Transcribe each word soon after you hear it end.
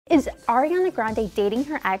Is Ariana Grande dating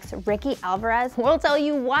her ex, Ricky Alvarez? We'll tell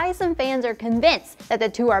you why some fans are convinced that the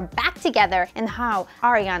two are back together and how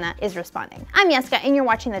Ariana is responding. I'm Yessica and you're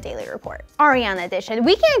watching The Daily Report. Ariana edition.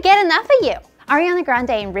 We can't get enough of you. Ariana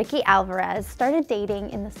Grande and Ricky Alvarez started dating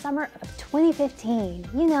in the summer of 2015.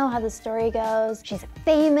 You know how the story goes. She's a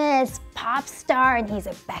famous pop star and he's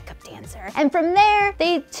a backup dancer. And from there,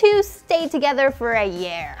 they two stayed together for a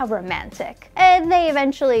year. How romantic. And they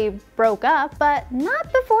eventually broke up, but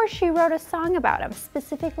not before she wrote a song about him,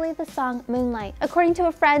 specifically the song Moonlight. According to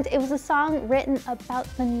a friend, it was a song written about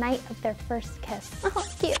the night of their first kiss. Oh,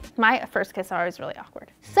 cute. My first kiss are always really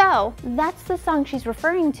awkward. So that's the song she's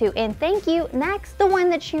referring to, and thank you. Next, the one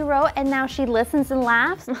that she wrote and now she listens and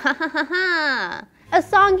laughs. A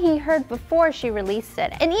song he heard before she released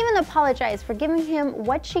it, and even apologized for giving him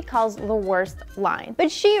what she calls the worst line.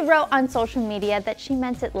 But she wrote on social media that she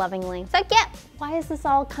meant it lovingly. So yeah, why is this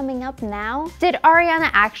all coming up now? Did Ariana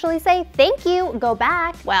actually say, thank you, go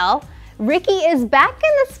back? Well, Ricky is back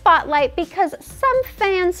in the spotlight because some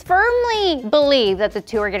fans firmly believe that the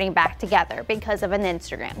two are getting back together because of an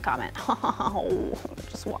Instagram comment. Oh,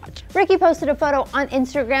 just watch. Ricky posted a photo on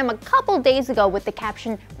Instagram a couple days ago with the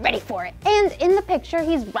caption, ready for it. And in the picture,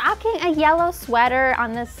 he's rocking a yellow sweater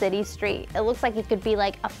on the city street. It looks like it could be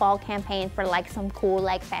like a fall campaign for like some cool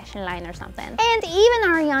like fashion line or something. And even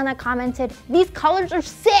Ariana commented, these colors are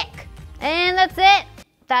sick. And that's it.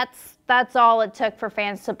 That's all it took for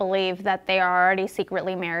fans to believe that they are already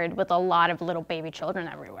secretly married with a lot of little baby children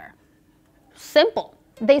everywhere. Simple.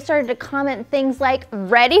 They started to comment things like,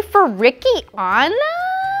 ready for Ricky Anna?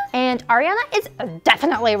 And Ariana is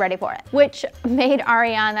definitely ready for it, which made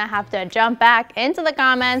Ariana have to jump back into the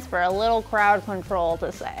comments for a little crowd control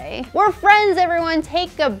to say, we're friends, everyone,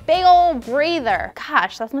 take a big old breather.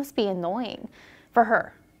 Gosh, that must be annoying for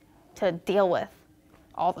her to deal with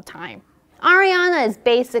all the time. Ariana is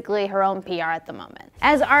basically her own PR at the moment.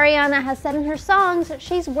 As Ariana has said in her songs,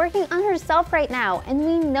 she's working on herself right now, and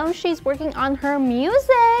we know she's working on her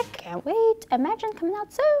music. Can't wait, imagine coming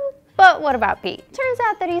out soon. But what about Pete? Turns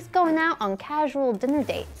out that he's going out on casual dinner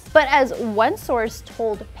dates. But as one source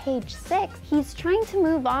told Page 6, he's trying to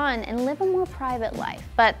move on and live a more private life.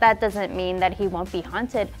 But that doesn't mean that he won't be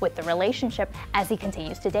haunted with the relationship as he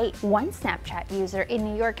continues to date. One Snapchat user in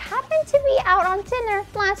New York happened to be out on dinner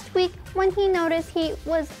last week when he noticed he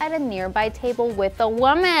was at a nearby table with a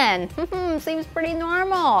woman. Seems pretty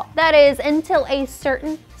normal. That is, until a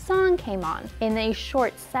certain song came on. In a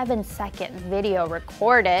short 7-second video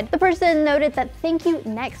recorded, the person noted that Thank You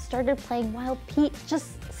Next started playing while Pete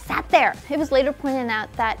just sat there. It was later pointed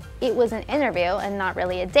out that it was an interview and not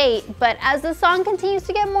really a date, but as the song continues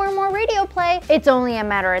to get more and more radio play, it's only a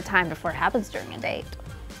matter of time before it happens during a date.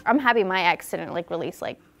 I'm happy my ex didn't release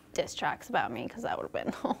diss tracks about me, because that would have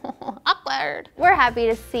been awkward. We're happy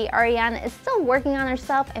to see Ariana is still working on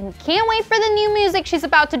herself and can't wait for the new music she's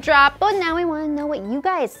about to drop. But now we want to know what you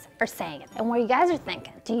guys are saying and what you guys are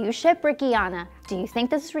thinking. Do you ship Ricky Anna? Do you think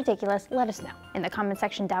this is ridiculous? Let us know in the comment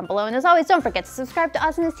section down below. And as always, don't forget to subscribe to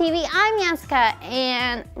AwesomenessTV. I'm Yessica,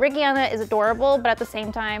 and Ricky Anna is adorable, but at the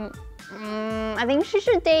same time, I think she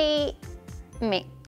should date me.